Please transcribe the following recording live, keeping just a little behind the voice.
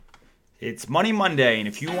It's Money Monday, and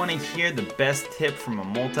if you want to hear the best tip from a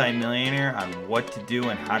multimillionaire on what to do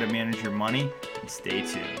and how to manage your money, then stay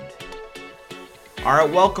tuned. All right,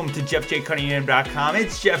 welcome to JeffJCunningham.com.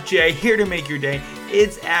 It's Jeff J here to make your day.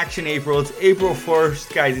 It's Action April. It's April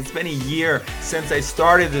 1st, guys. It's been a year since I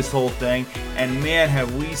started this whole thing, and man,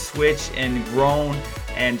 have we switched and grown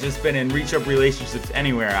and just been in reach up relationships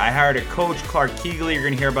anywhere. I hired a coach, Clark Keegley. You're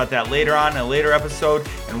going to hear about that later on in a later episode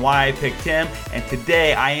and why I picked him. And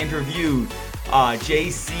today I interviewed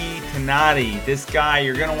JC Tenati. This guy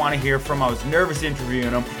you're going to want to hear from. I was nervous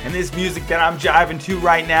interviewing him. And this music that I'm jiving to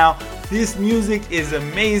right now, this music is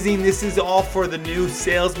amazing. This is all for the new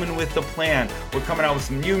Salesman with a Plan. We're coming out with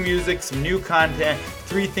some new music, some new content,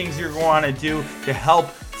 3 things you're going to want to do to help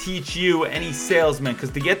teach you, any salesman, because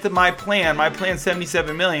to get to my plan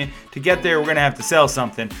 77 million, to get there we're going to have to sell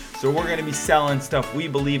something. So we're going to be selling stuff we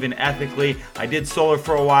believe in ethically. I did solar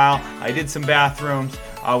for a while. I did some bathrooms.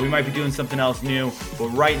 We might be doing something else new, but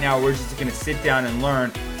right now we're just going to sit down and learn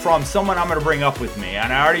from someone I'm going to bring up with me.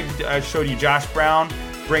 And I already showed you Josh Brown,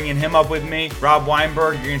 bringing him up with me. Rob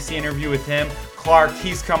Weinberg, you're going to see an interview with him. Clark,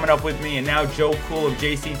 he's coming up with me, and now Joe Cool of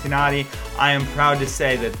JC Tenati. I am proud to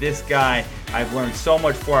say that this guy I've learned so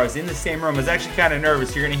much for. I was in the same room. I was actually kind of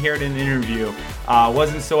nervous. You're going to hear it in the interview.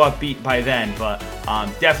 Wasn't so upbeat by then, but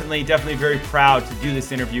definitely very proud to do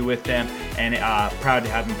this interview with him, and proud to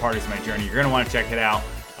have him part of my journey. You're going to want to check it out.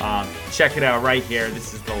 Check it out right here.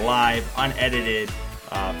 This is the live, unedited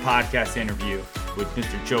podcast interview with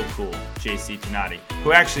Mr. Joe Cool, JC Tenati,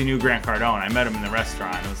 who actually knew Grant Cardone. I met him in the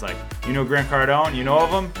restaurant. It was like, you know Grant Cardone? You know of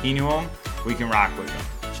him? He knew him? We can rock with him.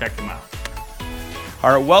 Check him out.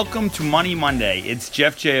 All right, welcome to Money Monday. It's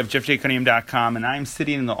Jeff J of JeffJCunningham.com, and I'm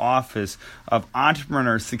sitting in the office of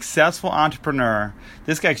successful entrepreneur.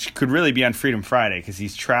 This guy could really be on Freedom Friday because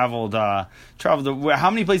he's traveled. How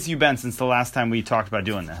many places have you been since the last time we talked about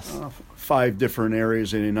doing this? 5 different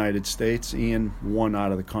areas in the United States and 1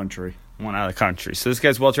 out of the country. So this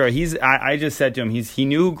guy's well traveled. I just said to him, he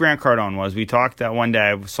knew who Grant Cardone was. We talked that one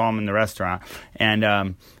day. I saw him in the restaurant, and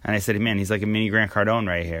I said, man, he's like a mini Grant Cardone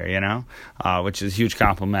right here, you know, which is a huge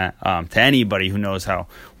compliment to anybody who knows how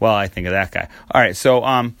well I think of that guy. All right, so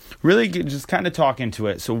really just kind of talk into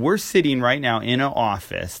it. So we're sitting right now in an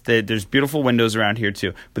office. There's beautiful windows around here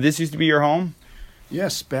too. But this used to be your home?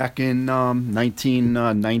 Yes, back in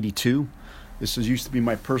 1992. This used to be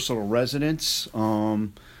my personal residence.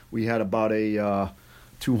 We had about a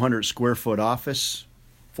 200 square foot office,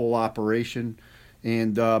 full operation.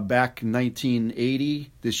 And back in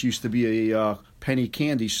 1980, this used to be a penny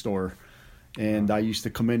candy store. And I used to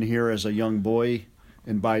come in here as a young boy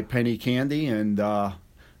and buy penny candy. And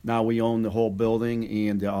now we own the whole building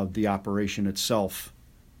and the operation itself.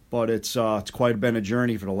 But it's quite been a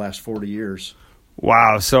journey for the last 40 years.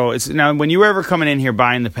 Wow. So now, when you were ever coming in here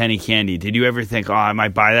buying the penny candy, did you ever think, I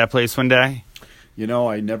might buy that place one day? You know,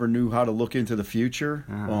 I never knew how to look into the future,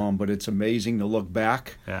 but it's amazing to look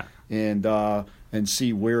back and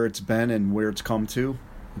see where it's been and where it's come to.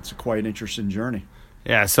 It's a quite interesting journey.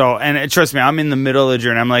 Yeah, so, and trust me, I'm in the middle of the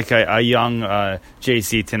journey. I'm like a young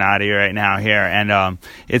JC Tenati right now here, and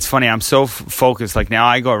it's funny, I'm so focused. Like, now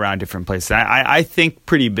I go around different places. I think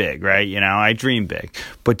pretty big, right? You know, I dream big.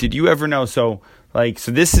 But did you ever know, so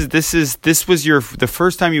this was the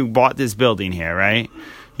first time you bought this building here, right?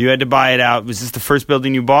 You had to buy it out. Was this the first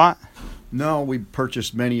building you bought? No, we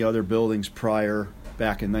purchased many other buildings prior.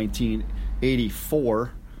 Back in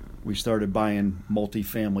 1984, we started buying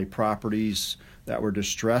multifamily properties that were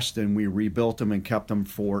distressed, and we rebuilt them and kept them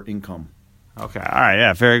for income. Okay, all right,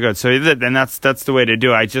 yeah, very good. So then that's the way to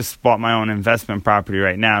do it. I just bought my own investment property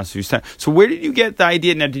right now. So where did you get the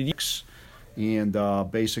idea? Now,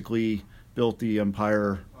 And basically built the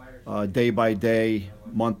empire day by day,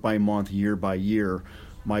 month by month, year by year.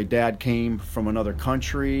 My dad came from another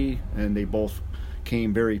country, and they both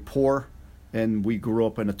came very poor, and we grew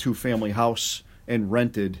up in a 2-family house and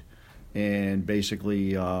rented, and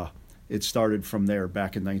basically it started from there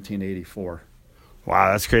back in 1984.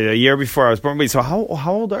 Wow, that's crazy. A year before I was born. Wait, so how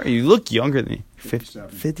old are you? You look younger than me.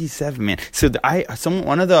 57. 57, man. So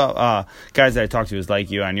one of the guys that I talked to was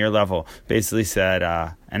like you on your level. Basically said,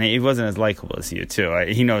 and he wasn't as likable as you too.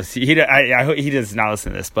 He knows he does not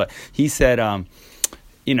listen to this, but he said,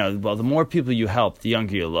 you know, well, the more people you help, the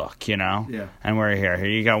younger you look. You know. Yeah. And we're here. Here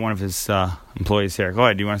you got one of his employees here. Go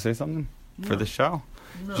ahead. Do you want to say something for the show?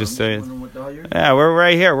 No, just say, yeah, we're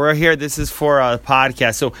right here. We're here. This is for a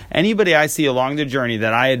podcast. So anybody I see along the journey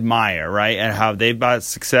that I admire, right, and how they've got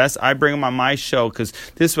success, I bring them on my show, because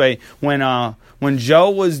this way, when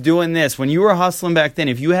Joe was doing this, when you were hustling back then,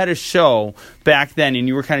 if you had a show back then and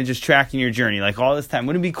you were kind of just tracking your journey, like all this time,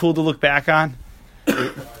 wouldn't it be cool to look back on?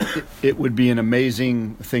 it would be an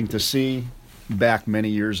amazing thing to see back many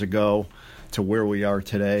years ago to where we are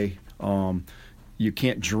today. You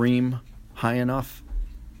can't dream high enough.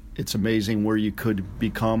 It's amazing where you could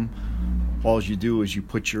become. All you do is you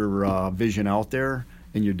put your vision out there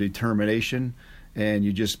and your determination, and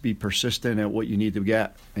you just be persistent at what you need to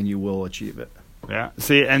get, and you will achieve it. Yeah.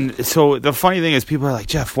 See, and so the funny thing is people are like,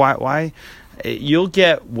 Jeff, why? You'll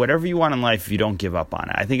get whatever you want in life if you don't give up on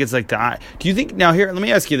it. I think it's like do you think, now here, let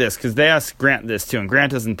me ask you this, because they asked Grant this too, and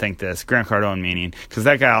Grant doesn't think this, Grant Cardone meaning, because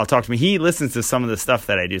that guy will talk to me, he listens to some of the stuff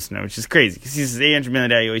that I do, which is crazy, because he says, hey, Andrew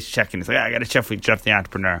Million, he's always checking, he's like, I got to check with Jeff the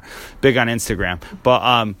Entrepreneur, big on Instagram.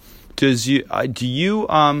 But do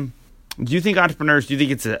you think entrepreneurs, do you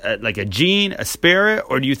think it's like a gene, a spirit,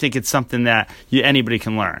 or do you think it's something that anybody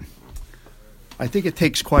can learn? I think it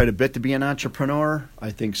takes quite a bit to be an entrepreneur. I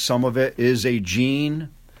think some of it is a gene.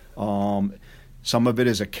 Some of it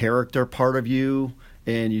is a character part of you.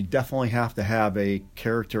 And you definitely have to have a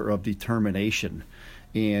character of determination.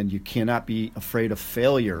 And you cannot be afraid of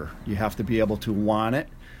failure. You have to be able to want it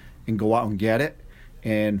and go out and get it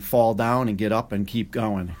and fall down and get up and keep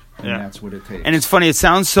going. And that's what it takes. And it's funny, it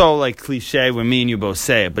sounds so like cliche when me and you both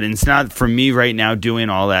say it, but it's not for me right now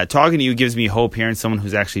doing all that. Talking to you gives me hope hearing someone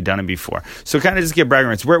who's actually done it before. So kind of just get bragging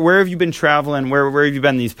rights. Where have you been traveling? Where have you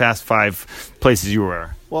been these past 5 places you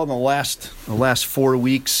were? Well, in the last 4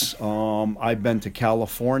 weeks, I've been to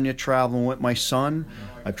California traveling with my son.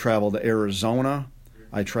 I've traveled to Arizona.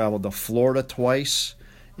 I traveled to Florida twice.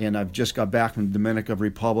 And I've just got back from the Dominican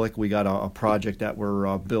Republic. We got a project that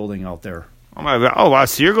we're building out there. Oh my God! Oh wow!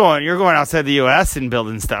 So you're going outside the U.S. and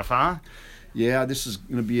building stuff, huh? Yeah, this is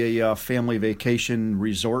going to be a family vacation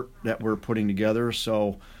resort that we're putting together.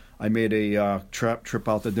 So I made a trip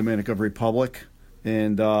out the Dominican Republic,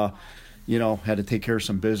 and had to take care of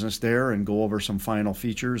some business there and go over some final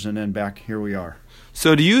features, and then back here we are.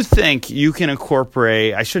 So do you think you can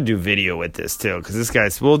incorporate, I should do video with this too,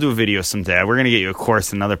 because we'll do a video someday. We're going to get you a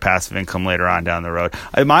course, another passive income later on down the road.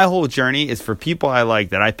 My whole journey is for people I like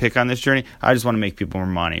that I pick on this journey. I just want to make people more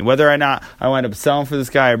money. Whether or not I wind up selling for this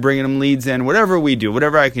guy or bringing him leads in, whatever we do,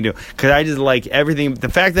 whatever I can do. Because I just like everything. The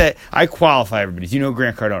fact that I qualify everybody. You know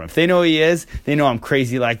Grant Cardone. If they know who he is, they know I'm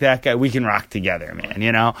crazy like that guy. We can rock together, man,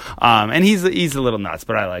 And he's a little nuts,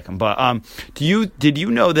 but I like him. But did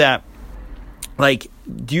you know that,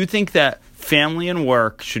 do you think that family and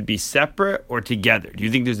work should be separate or together? Do you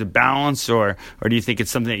think there's a balance, or do you think it's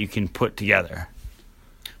something that you can put together?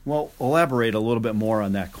 Well, elaborate a little bit more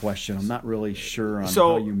on that question. I'm not really sure on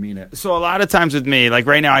how you mean it. So a lot of times with me, like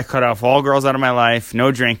right now I cut off all girls out of my life,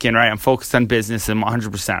 no drinking, right? I'm focused on business and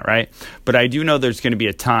 100%, right? But I do know there's going to be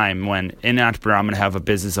a time when in entrepreneur I'm going to have a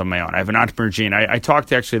business of my own. I have an entrepreneur gene. I talked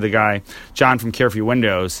to actually the guy, John from Carefree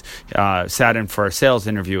Windows, sat in for a sales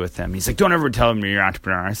interview with him. He's like, don't ever tell him you're an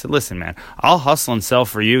entrepreneur. I said, listen, man, I'll hustle and sell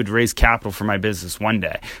for you to raise capital for my business one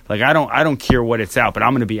day. Like I don't care what it's out, but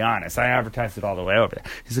I'm going to be honest. I advertised it all the way over there.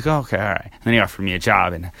 He's like, oh, okay, all right. And then he offered me a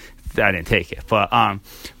job, and I didn't take it.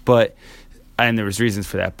 But and there was reasons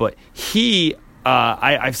for that. But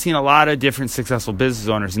I've seen a lot of different successful business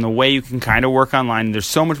owners, and the way you can kind of work online. And there's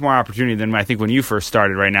so much more opportunity than I think when you first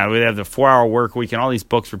started. Right now, we have the 4-hour work week and all these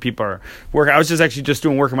books where people are working. I was just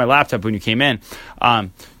doing work on my laptop when you came in.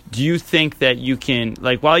 Do you think that you can,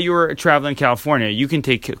 while you were traveling in California, you can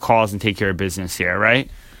take calls and take care of business here, right?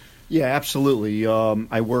 Yeah, absolutely.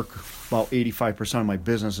 I work about 85% of my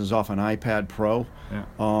business is off an iPad Pro.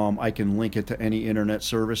 Yeah. I can link it to any internet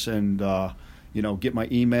service and get my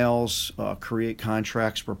emails, create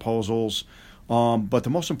contracts, proposals. But the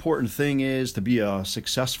most important thing is to be a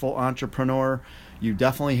successful entrepreneur, you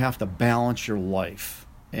definitely have to balance your life.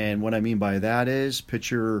 And what I mean by that is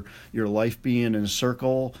picture your life being in a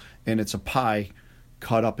circle and it's a pie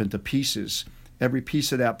cut up into pieces. Every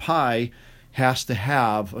piece of that pie has to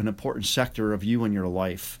have an important sector of you in your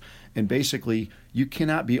life. And basically, you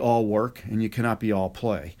cannot be all work and you cannot be all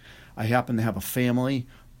play. I happen to have a family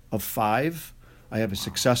of 5. I have a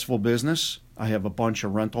successful business. I have a bunch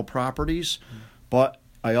of rental properties. But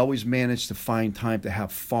I always manage to find time to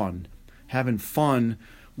have fun. Having fun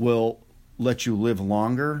will let you live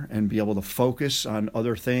longer and be able to focus on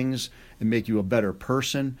other things and make you a better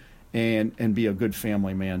person and be a good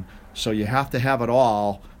family man. So you have to have it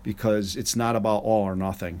all because it's not about all or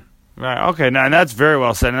nothing. Right. Okay. Now, and that's very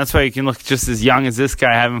well said. And that's why you can look just as young as this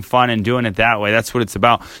guy having fun and doing it that way. That's what it's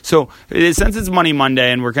about. So since it's Money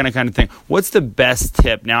Monday and we're going to kind of think, what's the best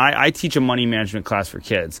tip? Now, I teach a money management class for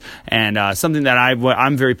kids, and something that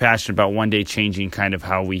I'm very passionate about one day changing kind of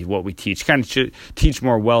what we teach, kind of teach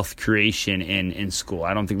more wealth creation in school.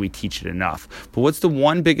 I don't think we teach it enough. But what's the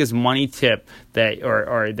one biggest money tip that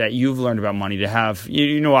or that you've learned about money to have?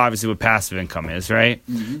 You know, obviously what passive income is, right?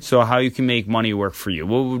 Mm-hmm. So how you can make money work for you.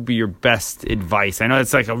 What would be your best advice? I know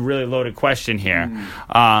it's like a really loaded question here,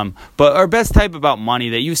 but our best type about money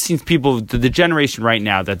that you've seen people, the generation right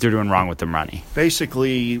now, that they're doing wrong with their money.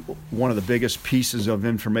 Basically, one of the biggest pieces of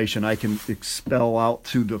information I can expel out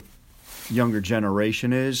to the younger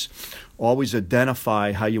generation is always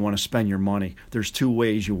identify how you want to spend your money. There's two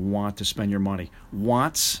ways you want to spend your money: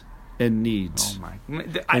 wants and needs. Oh my!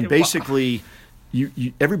 And basically,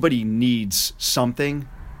 everybody needs something.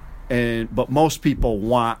 But most people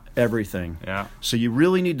want everything. Yeah. So you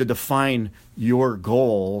really need to define your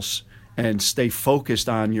goals and stay focused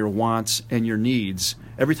on your wants and your needs.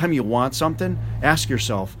 Every time you want something, ask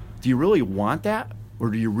yourself, do you really want that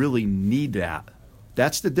or do you really need that?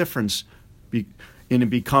 That's the difference in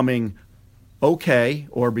becoming okay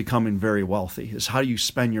or becoming very wealthy, is how do you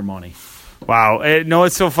spend your money. Wow. No,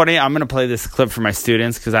 it's so funny. I'm going to play this clip for my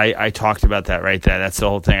students because I talked about that right there. That's the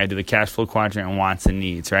whole thing. I do the cash flow quadrant and wants and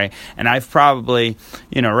needs, right? And I've probably,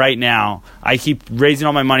 right now, I keep raising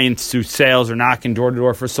all my money into sales or knocking door to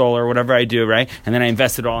door for solar or whatever I do, right? And then I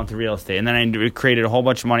invest it all into real estate. And then I created a whole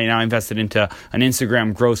bunch of money. Now I invested into an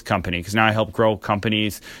Instagram growth company because now I help grow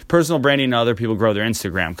companies, personal branding, and other people grow their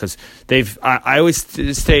Instagram because I always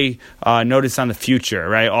stay notice on the future,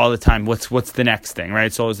 right? All the time. What's the next thing,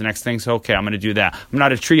 right? So always the next thing. So, okay, I'm going to do that. I'm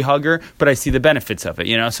not a tree hugger, but I see the benefits of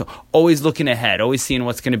it, So always looking ahead, always seeing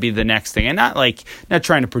what's going to be the next thing, and not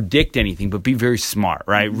trying to predict anything, but be very smart,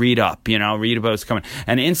 right? Read up, read about what's coming.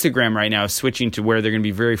 And Instagram right now is switching to where they're going to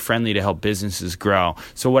be very friendly to help businesses grow.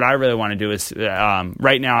 So what I really want to do is,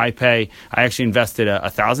 right now I actually invested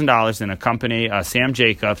 $1,000 in a company, Sam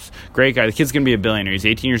Jacobs, great guy. The kid's going to be a billionaire. He's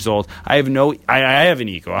 18 years old. I have an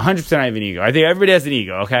ego. 100% I have an ego. I think everybody has an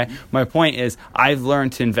ego, okay? My point is I've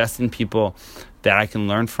learned to invest in people that I can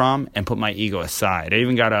learn from and put my ego aside. I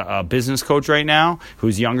even got a business coach right now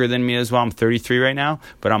who's younger than me as well. I'm 33 right now,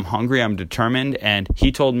 but I'm hungry, I'm determined, and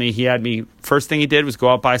he told me, first thing he did was go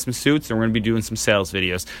out, buy some suits, and we're going to be doing some sales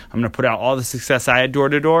videos. I'm going to put out all the success I had door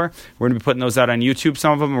to door. We're going to be putting those out on YouTube,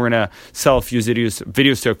 some of them. We're going to sell a few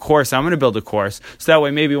videos to a course. I'm going to build a course. So that way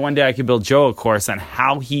maybe one day I could build Joe a course on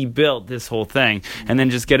how he built this whole thing and then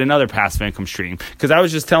just get another passive income stream. Because I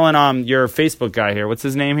was just telling your Facebook guy here, what's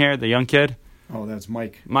his name here, the young kid? Oh, that's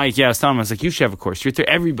Mike. Mike, yeah, I was telling him, I was like, you should have a course.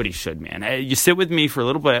 Everybody should, man. You sit with me for a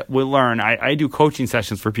little bit, we'll learn. I do coaching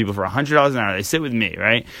sessions for people for $100 an hour. They sit with me,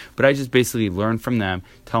 right? But I just basically learn from them,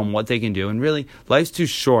 tell them what they can do. And really, life's too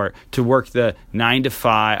short to work the 9 to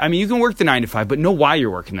 5. I mean, you can work the 9 to 5, but know why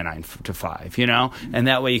you're working the 9 to 5, And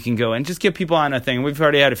that way you can go and just get people on a thing. We've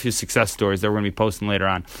already had a few success stories that we're going to be posting later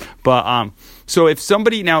on. But so if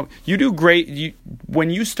somebody, now, you do great. When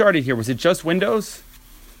you started here, was it just windows?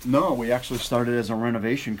 No, we actually started as a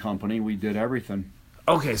renovation company. We did everything.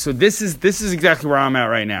 Okay, so this is exactly where I'm at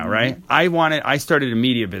right now, right? Mm-hmm. I started a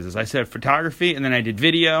media business. I started photography, and then I did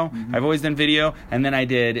video. Mm-hmm. I've always done video, and then I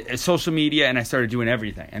did social media, and I started doing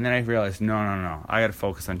everything. And then I realized, no, I got to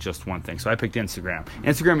focus on just one thing. So I picked Instagram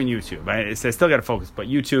and YouTube. I still got to focus, but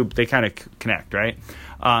YouTube, they kind of connect, right?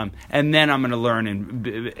 And then I'm going to learn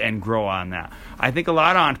and grow on that. I think a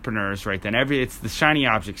lot of entrepreneurs, right then, it's the shiny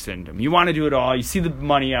object syndrome. You want to do it all. You see the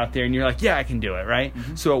money out there, and you're like, yeah, I can do it, right?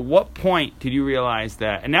 Mm-hmm. So at what point did you realize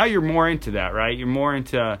that? And now you're more into that, right? You're more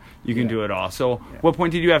into you can do it all. So what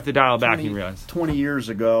point did you have to dial back and realize? 20 years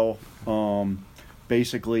ago,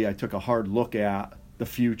 basically, I took a hard look at the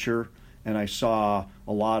future, and I saw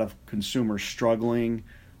a lot of consumers struggling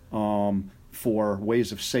for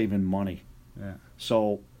ways of saving money. Yeah.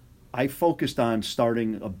 So I focused on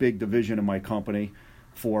starting a big division in my company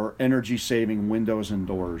for energy saving windows and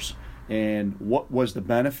doors. And what was the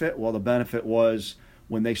benefit? Well, the benefit was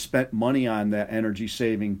when they spent money on that energy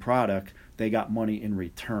saving product, they got money in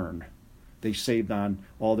return. They saved on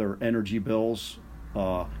all their energy bills,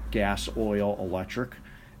 gas, oil, electric.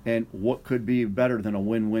 And what could be better than a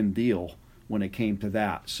win-win deal when it came to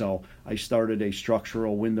that? So I started a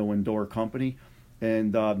structural window and door company.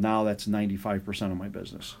 and now that's 95% of my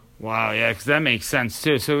business. Wow, yeah, because that makes sense,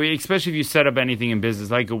 too. So especially if you set up anything in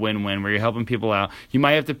business like a win-win where you're helping people out, you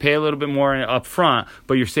might have to pay a little bit more up front,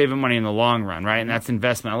 but you're saving money in the long run, right? And that's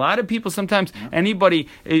investment. A lot of people sometimes,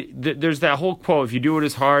 there's that whole quote, if you do it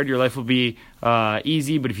as hard, your life will be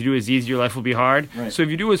easy, but if you do it as easy, your life will be hard. Right. So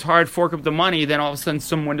if you do as hard, fork up the money, then all of a sudden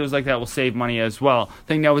some windows like that will save money as well.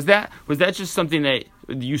 Now, was that just something that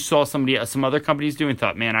you saw some other companies do and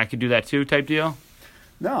thought, man, I could do that too type deal?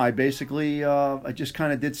 No, I basically I just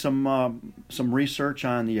kind of did some research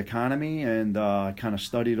on the economy, and I kind of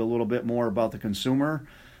studied a little bit more about the consumer,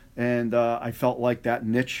 and I felt like that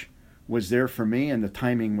niche was there for me, and the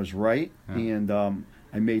timing was right, and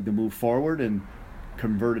I made the move forward and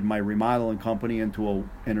converted my remodeling company into a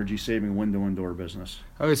energy saving window and door business.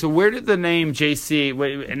 Okay, so where did the name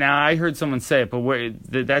JC? Now I heard someone say it, but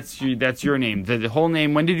that's your name. The whole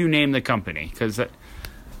name. When did you name the company? Because the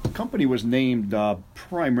company was named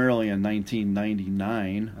primarily in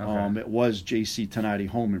 1999. Okay. It was J.C. Tenati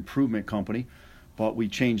Home Improvement Company, but we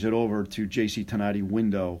changed it over to J.C. Tenati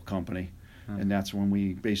Window Company, and that's when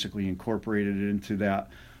we basically incorporated it into that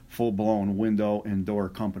full-blown window and door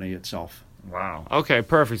company itself. Wow. Okay,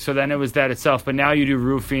 perfect. So then it was that itself, but now you do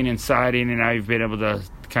roofing and siding, and now you've been able to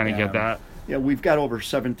kind of get that. Yeah, we've got over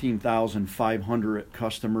 17,500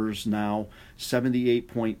 customers now.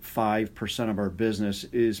 78.5% of our business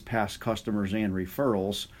is past customers and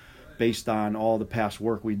referrals. Based on all the past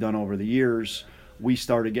work we've done over the years, we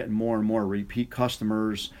started getting more and more repeat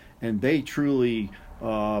customers, and they truly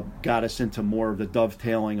got us into more of the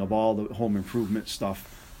dovetailing of all the home improvement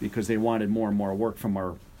stuff because they wanted more and more work from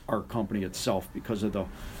our company itself because of the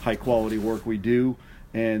high quality work we do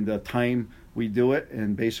and the time we do it,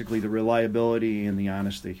 and basically the reliability and the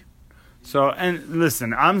honesty. So, and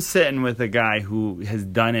listen, I'm sitting with a guy who has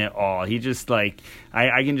done it all. He just I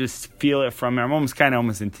can just feel it from him. I'm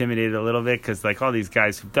almost intimidated a little bit because all these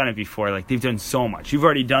guys who've done it before, they've done so much. You've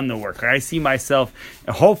already done the work. I see myself,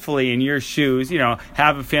 hopefully, in your shoes,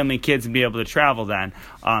 have a family, kids, and be able to travel then,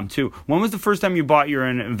 too. When was the first time you bought your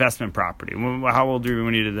investment property? How old were you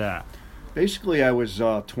when you did that? Basically, I was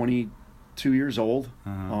 22 years old.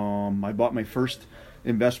 I bought my first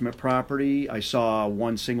investment property. I saw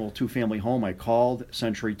one single two-family home. I called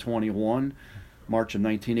Century 21, March of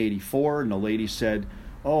 1984, and the lady said,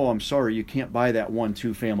 "Oh, I'm sorry, you can't buy that one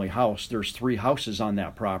two-family house. There's 3 houses on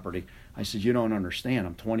that property." I said, "You don't understand.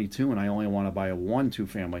 I'm 22 and I only want to buy a one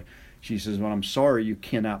two-family." She says, "Well, I'm sorry, you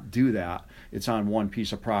cannot do that. It's on one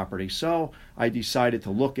piece of property." So I decided to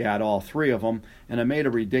look at all 3 of them, and I made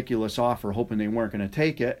a ridiculous offer hoping they weren't going to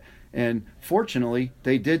take it. And fortunately,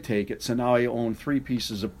 they did take it. So now I own 3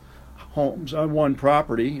 pieces of homes on one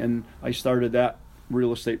property, and I started that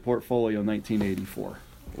real estate portfolio in 1984.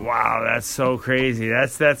 Wow, that's so crazy.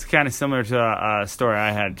 That's kind of similar to a story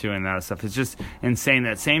I had too and that stuff. It's just insane.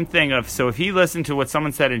 That same thing of, so if he listened to what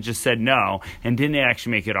someone said and just said no and didn't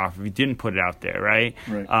actually make it offer, if he didn't put it out there, right?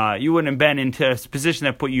 You wouldn't have been into a position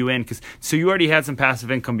that put you in, so you already had some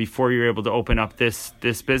passive income before you were able to open up this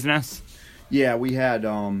business? Yeah, we had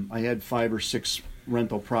I had 5 or 6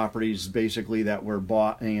 rental properties basically that were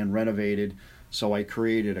bought and renovated. So I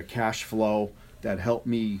created a cash flow that helped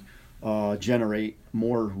me generate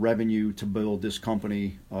more revenue to build this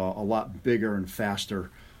company a lot bigger and faster.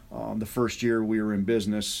 The first year we were in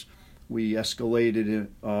business, we escalated it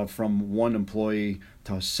from 1 employee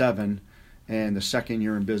to 7. And the second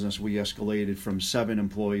year in business, we escalated from 7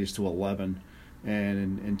 employees to 11.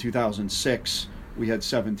 And in 2006, we had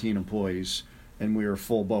 17 employees, and we were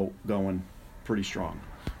full boat going pretty strong.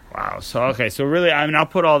 Wow. So really, I'll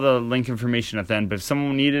put all the link information at the end, but if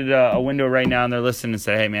someone needed a window right now and they're listening and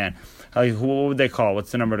say, "Hey, man, who would they call?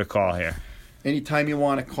 What's the number to call here?" Anytime you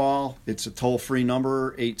want to call, it's a toll-free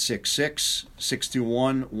number,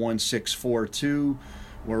 866-621-1642.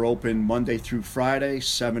 We're open Monday through Friday,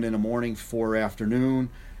 7 in the morning, 4 afternoon,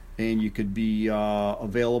 and you could be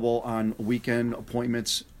available on weekend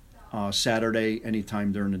appointments Saturday,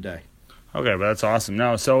 anytime during the day. Okay, but that's awesome.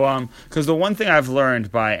 No, so because the one thing I've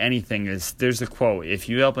learned by anything is there's a quote: if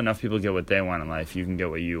you help enough people get what they want in life, you can get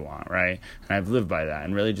what you want, right? And I've lived by that,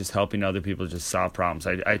 and really just helping other people just solve problems.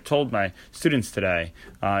 I told my students today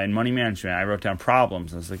in money management, I wrote down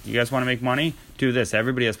problems. I was like, "You guys want to make money? Do this.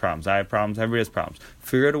 Everybody has problems. I have problems. Everybody has problems.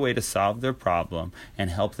 Figure out a way to solve their problem and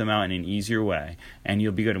help them out in an easier way, and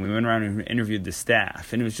you'll be good." And we went around and interviewed the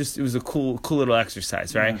staff, and it was a cool little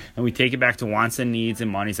exercise, right? Mm-hmm. And we take it back to wants and needs and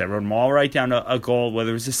monies. I wrote them all right down to a goal,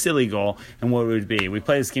 whether it was a silly goal and what it would be. We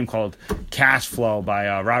play this game called Cash Flow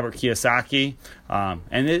by Robert Kiyosaki.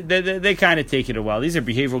 And they kind of take it well. These are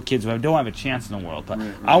behavioral kids who don't have a chance in the world. But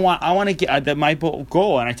right. I want to get that. My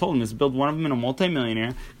goal, and I told them, is to build one of them in a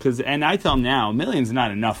multimillionaire. And I tell them now, $1 million's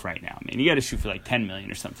not enough right now. You got to shoot for like 10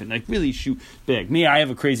 million or something. Like really shoot big. Me, I have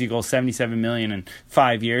a crazy goal, 77 million in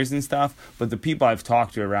 5 years and stuff. But the people I've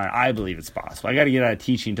talked to around, I believe it's possible. I got to get out of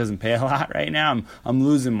teaching. It doesn't pay a lot right now. I'm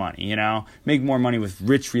losing money. Make more money with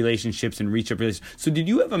rich relationships and reach up relationships. So did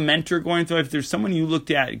you have a mentor going through? If there's someone you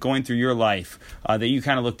looked at going through your life that you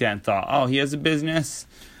kind of looked at and thought, oh, he has a business?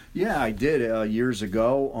 Yeah, I did. Years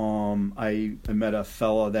ago, I met a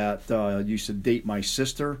fella that used to date my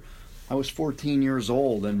sister. I was 14 years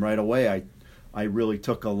old, and right away I really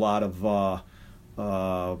took a lot of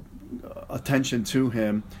attention to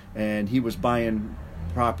him, and he was buying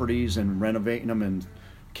properties and renovating them and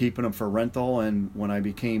keeping them for rental. And when I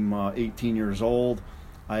became 18 years old,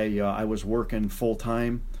 I was working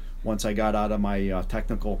full-time once I got out of my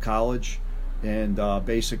technical college. And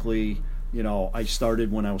basically, I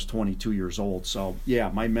started when I was 22 years old. So, yeah,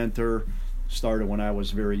 my mentor started when I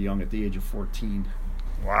was very young, at the age of 14.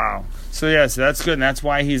 Wow. So that's good. And that's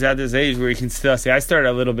why he's at this age where he can still see. I started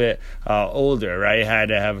a little bit older, right? I had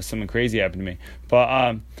to have something crazy happen to me.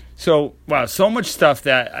 But, so much stuff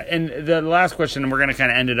and the last question, and we're going to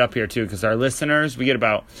kind of end it up here too, because our listeners, we get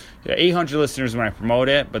about 800 listeners when I promote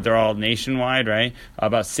it, but they're all nationwide, right?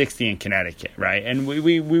 About 60 in Connecticut, right? And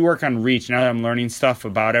we work on reach. Now that I'm learning stuff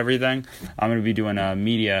about everything, I'm going to be doing a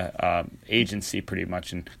media agency pretty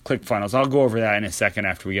much and ClickFunnels. I'll go over that in a second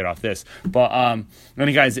after we get off this. But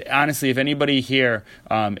guys, honestly, if anybody here,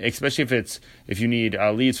 especially if you need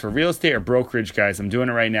leads for real estate or brokerage, guys, I'm doing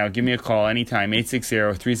it right now. Give me a call anytime,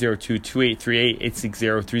 860-302-2838,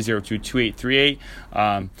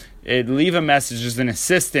 860-302-2838. Leave a message as an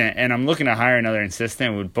assistant, and I'm looking to hire another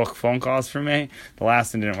assistant who would book phone calls for me. The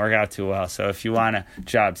last one didn't work out too well, so if you want a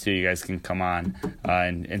job too, you guys can come on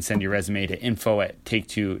and send your resume to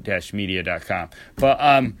info@take2-media.com.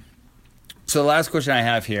 But so the last question I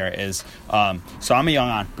have here is, so I'm a young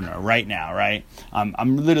entrepreneur right now, right?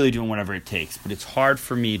 I'm literally doing whatever it takes, but it's hard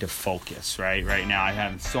for me to focus, right? Right now I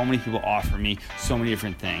have so many people offer me so many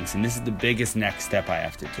different things, and this is the biggest next step I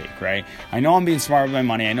have to take, right? I know I'm being smart with my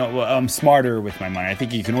money. I know I'm smarter with my money. I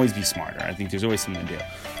think you can always be smarter. I think there's always something to do.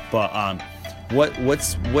 But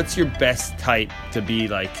what's your best type to be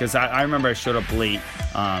like? Because I remember I showed up late.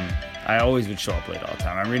 I always would show up late all the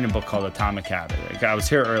time. I'm reading a book called Atomic Habit. Like, I was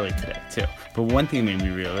here early today, too. But one thing made me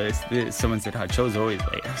realize, someone said, Joe's always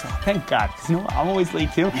late. I was like, thank God, because I'm always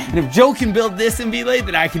late, too. And if Joe can build this and be late,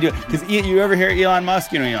 then I can do it. Because you ever hear Elon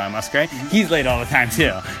Musk? You know Elon Musk, right? He's late all the time,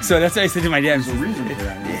 too. So that's what I said to my dad. There's a reason for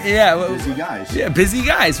that. Yeah. Busy guys. Yeah, busy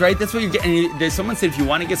guys, right? That's what you're getting. Someone said, if you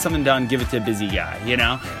want to get something done, give it to a busy guy,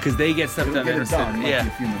 Because they get stuff done. Get it done. Yeah.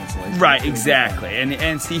 A few minutes late. Right, exactly.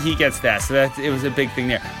 And see, he gets that. So it was a big thing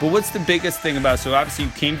there. But what's the biggest thing about, so obviously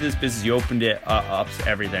you came to this business, you opened it up to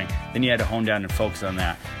everything, then you had to hone down and focus on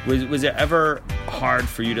that. Was it ever hard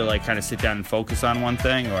for you to like kind of sit down and focus on one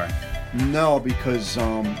thing, or? No, because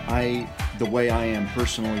the way I am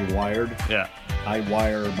personally wired, I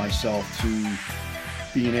wire myself to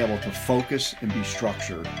being able to focus and be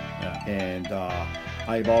structured. Yeah. And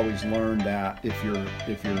I've always learned that if you're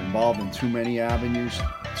involved in too many avenues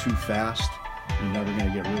too fast, you're never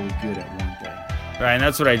going to get really good at one thing. Right, and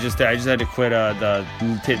that's what I just did. I just had to quit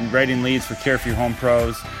writing leads for Carefree Home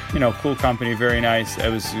Pros. Cool company, very nice.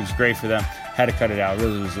 It was great for them. Had to cut it out. It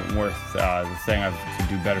really wasn't worth the thing. I could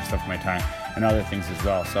do better stuff with my time and other things as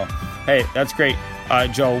well. So, hey, that's great.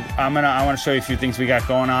 Joe, I want to show you a few things we got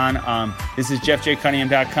going on. This is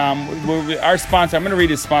JeffJCunningham.com. Our sponsor, I'm going to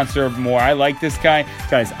read his sponsor more. I like this guy.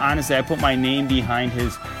 Guys, honestly, I put my name behind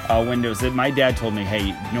his windows. My dad told me,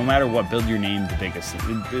 hey, no matter what, build your name the biggest,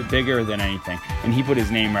 bigger than anything. And he put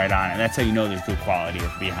his name right on it. That's how you know there's good quality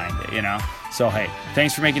behind it, So, hey,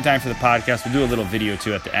 thanks for making time for the podcast. We'll do a little video,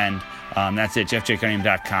 too, at the end. That's it.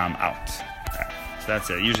 JeffJCunningham.com out. So that's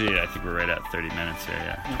it. Usually, I think we're right at 30 minutes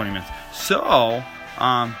here. 20 minutes. So,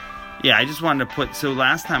 I just wanted to so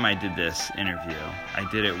last time I did this interview, I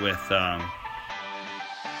did it with